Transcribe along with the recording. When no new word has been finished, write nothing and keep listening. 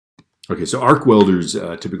Okay, so arc welders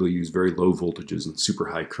typically use very low voltages and super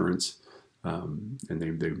high currents, and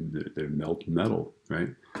they melt metal, right?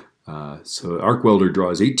 So an arc welder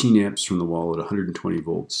draws 18 amps from the wall at 120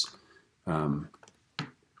 volts.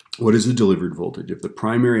 What is the delivered voltage? If the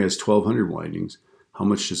primary has 1200 windings, how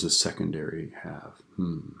much does the secondary have?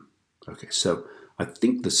 Okay, so I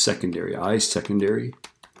think the secondary, I secondary,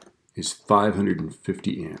 is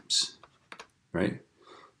 550 amps, right?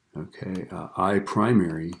 Okay, I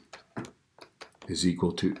primary is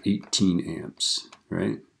equal to 18 amps,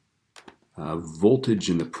 right? Voltage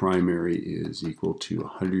in the primary is equal to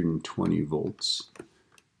 120 volts,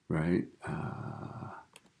 right?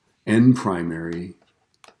 N primary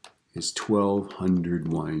is 1200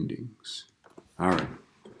 windings. All right.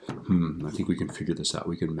 I think we can figure this out.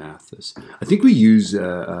 We can math this. I think we use IV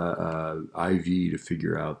to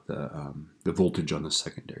figure out the voltage on the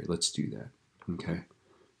secondary. Let's do that. Okay.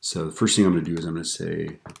 So the first thing I'm going to do is I'm going to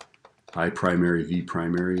say I primary V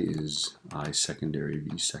primary is I secondary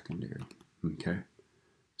V secondary. Okay.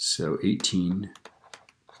 So 18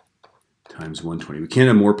 times 120. We can't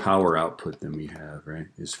have more power output than we have, right?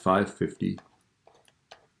 Is 550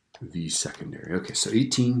 V secondary. Okay, so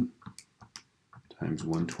 18 times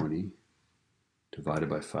 120 divided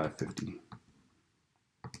by 550.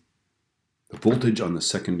 The voltage on the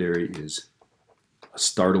secondary is a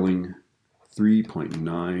startling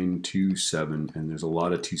 3.927, and there's a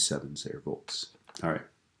lot of 27s there, volts. All right,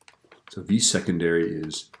 so V secondary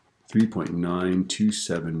is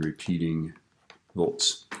 3.927 repeating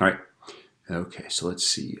volts. All right, okay, so let's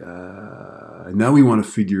see. Now we want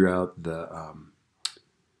to figure out the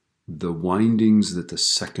windings that the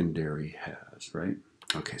secondary has, right?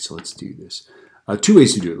 Okay, so let's do this. Two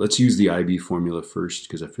ways to do it. Let's use the IB formula first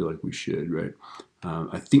because I feel like we should, right?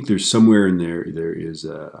 I think there's somewhere in there is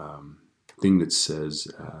a thing that says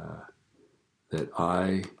that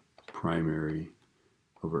I primary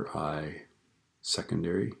over I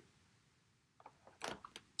secondary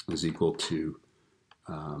is equal to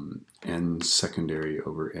N secondary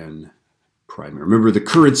over N primary. Remember, the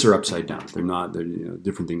currents are upside down. They're not, they're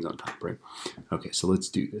different things on top, right? Okay, so let's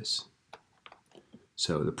do this.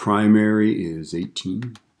 So the primary is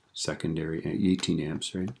 18, secondary 18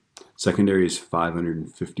 amps, right? Secondary is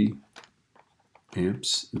 550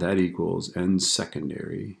 amps. That equals N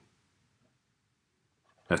secondary.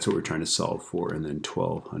 That's what we're trying to solve for, and then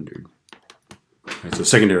 1200. Right, so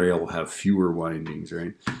secondary will have fewer windings,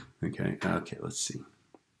 right? Okay, let's see.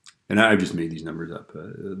 And I've just made these numbers up.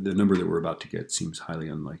 The number that we're about to get seems highly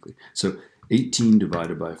unlikely. So 18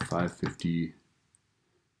 divided by 550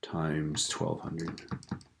 times 1200.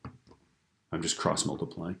 I'm just cross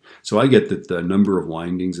multiplying. So I get that the number of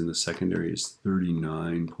windings in the secondary is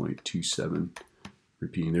 39.27.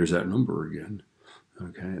 Repeating, there's that number again.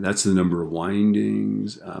 Okay, that's the number of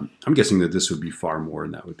windings. I'm guessing that this would be far more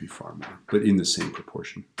and that would be far more, but in the same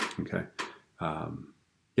proportion. Okay.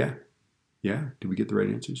 Yeah. Did we get the right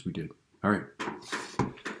answers? We did. All right.